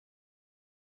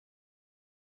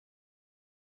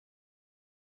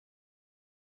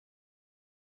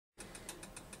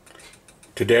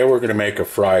Today we're going to make a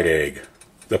fried egg,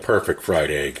 the perfect fried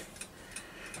egg.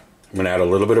 I'm going to add a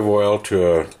little bit of oil to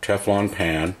a Teflon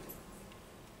pan.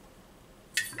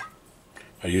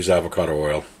 I use avocado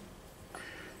oil.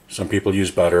 Some people use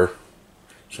butter.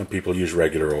 Some people use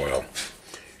regular oil.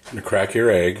 I'm going to crack your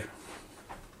egg.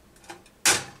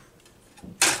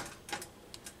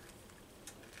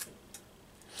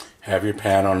 Have your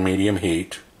pan on medium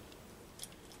heat.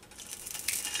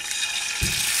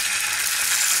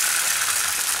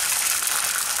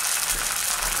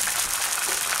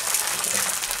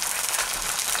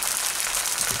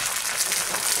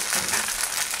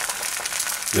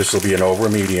 This will be an over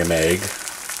medium egg.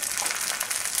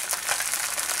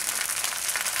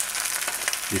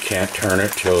 You can't turn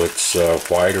it till it's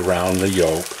white around the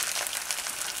yolk.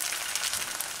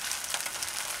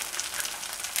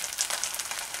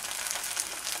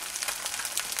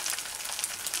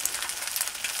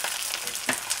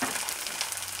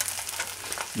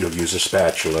 You'll use a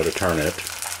spatula to turn it.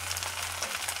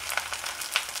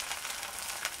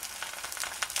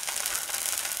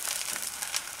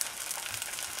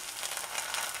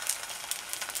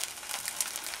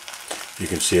 You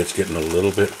can see it's getting a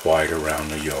little bit white around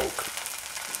the yolk.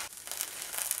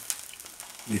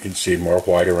 You can see more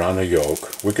white around the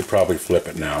yolk. We could probably flip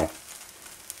it now.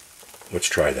 Let's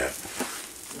try that.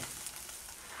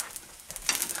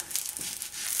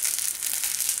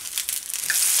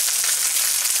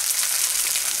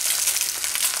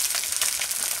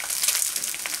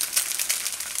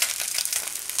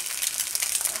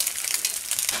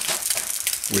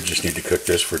 We just need to cook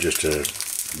this for just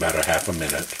about a half a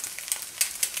minute.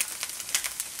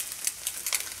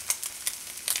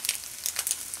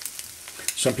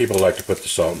 Some people like to put the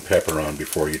salt and pepper on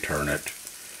before you turn it.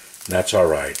 And that's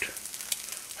alright.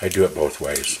 I do it both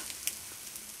ways,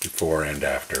 before and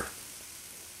after.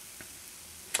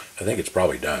 I think it's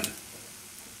probably done.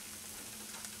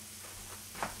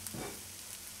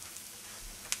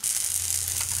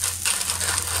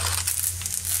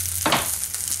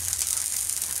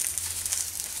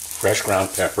 Fresh ground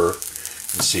pepper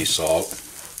and sea salt.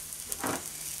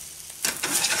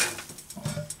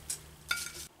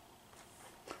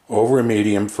 Over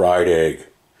medium fried egg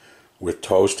with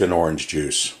toast and orange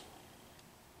juice.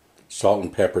 Salt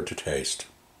and pepper to taste.